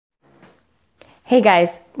Hey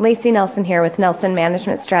guys, Lacey Nelson here with Nelson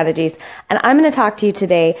Management Strategies, and I'm going to talk to you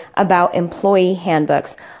today about employee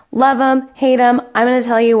handbooks. Love them, hate them, I'm going to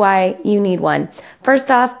tell you why you need one.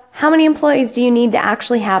 First off, how many employees do you need to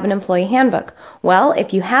actually have an employee handbook? Well,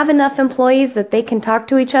 if you have enough employees that they can talk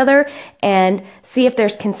to each other and see if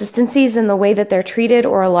there's consistencies in the way that they're treated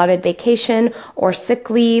or allotted vacation or sick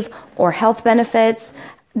leave or health benefits,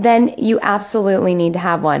 then you absolutely need to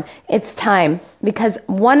have one. It's time, because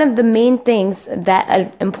one of the main things that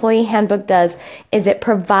an employee handbook does is it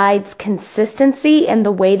provides consistency in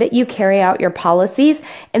the way that you carry out your policies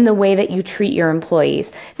and the way that you treat your employees.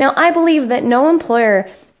 Now, I believe that no employer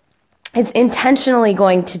is intentionally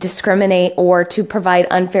going to discriminate or to provide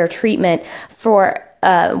unfair treatment for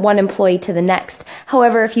one employee to the next.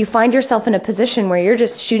 However, if you find yourself in a position where you're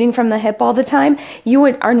just shooting from the hip all the time, you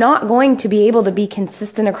are not going to be able to be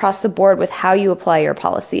consistent across the board with how you apply your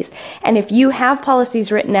policies. And if you have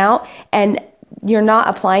policies written out and you're not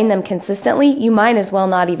applying them consistently, you might as well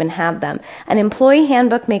not even have them. An employee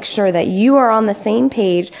handbook makes sure that you are on the same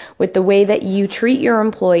page with the way that you treat your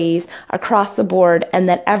employees across the board, and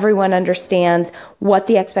that everyone understands what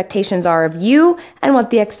the expectations are of you and what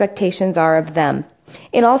the expectations are of them.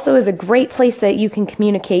 It also is a great place that you can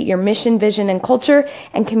communicate your mission, vision, and culture,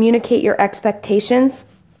 and communicate your expectations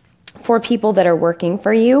for people that are working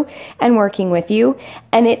for you and working with you.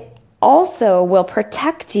 And it also will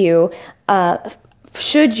protect you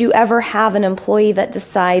should you ever have an employee that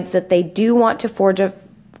decides that they do want to forge a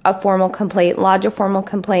formal complaint, lodge a formal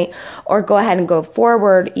complaint, or go ahead and go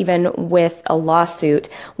forward even with a lawsuit.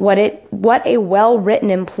 What a well-written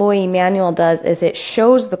employee manual does is it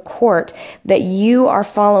shows the court that you are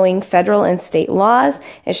following federal and state laws.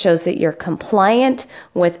 It shows that you're compliant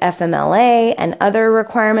with FMLA and other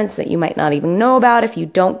requirements that you might not even know about if you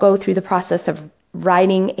don't go through the process of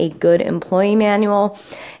writing a good employee manual.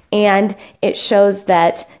 And it shows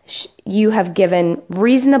that you have given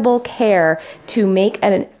reasonable care to make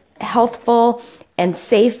a healthful and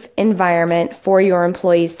safe environment for your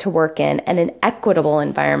employees to work in, and an equitable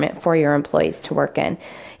environment for your employees to work in.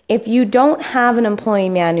 If you don't have an employee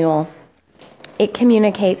manual, it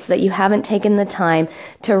communicates that you haven't taken the time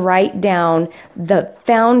to write down the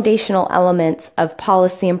foundational elements of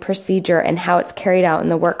policy and procedure and how it's carried out in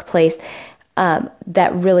the workplace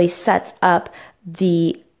that really sets up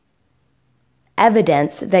the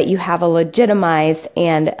evidence that you have a legitimized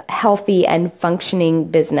and healthy and functioning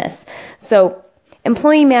business. So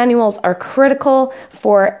employee manuals are critical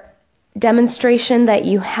for demonstration that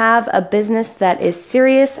you have a business that is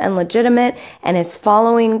serious and legitimate and is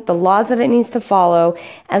following the laws that it needs to follow,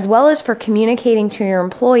 as well as for communicating to your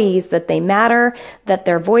employees that they matter, that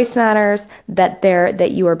their voice matters,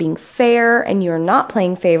 that you are being fair and you're not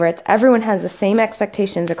playing favorites. Everyone has the same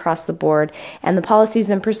expectations across the board, and the policies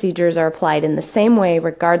and procedures are applied in the same way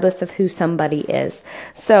regardless of who somebody is.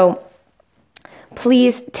 So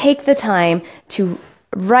please take the time to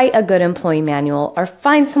write a good employee manual, or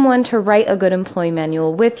find someone to write a good employee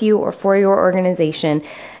manual with you or for your organization.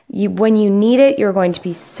 When you need it, you're going to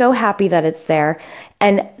be so happy that it's there.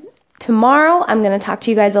 And tomorrow, I'm going to talk to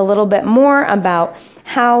you guys a little bit more about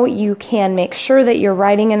how you can make sure that you're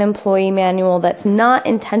writing an employee manual that's not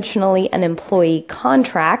intentionally an employee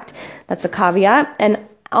contract. That's a caveat. And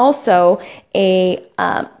also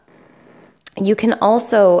you can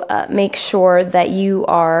also make sure that you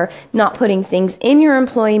are not putting things in your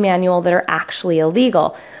employee manual that are actually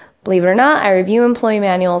illegal. Believe it or not, I review employee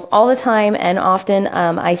manuals all the time, and often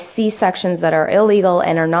I see sections that are illegal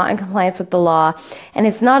and are not in compliance with the law. And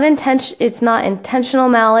it's not intentional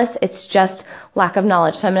malice, it's just lack of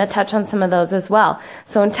knowledge. So I'm going to touch on some of those as well.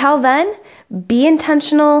 So until then, be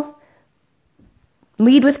intentional,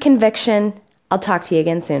 lead with conviction. I'll talk to you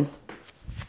again soon.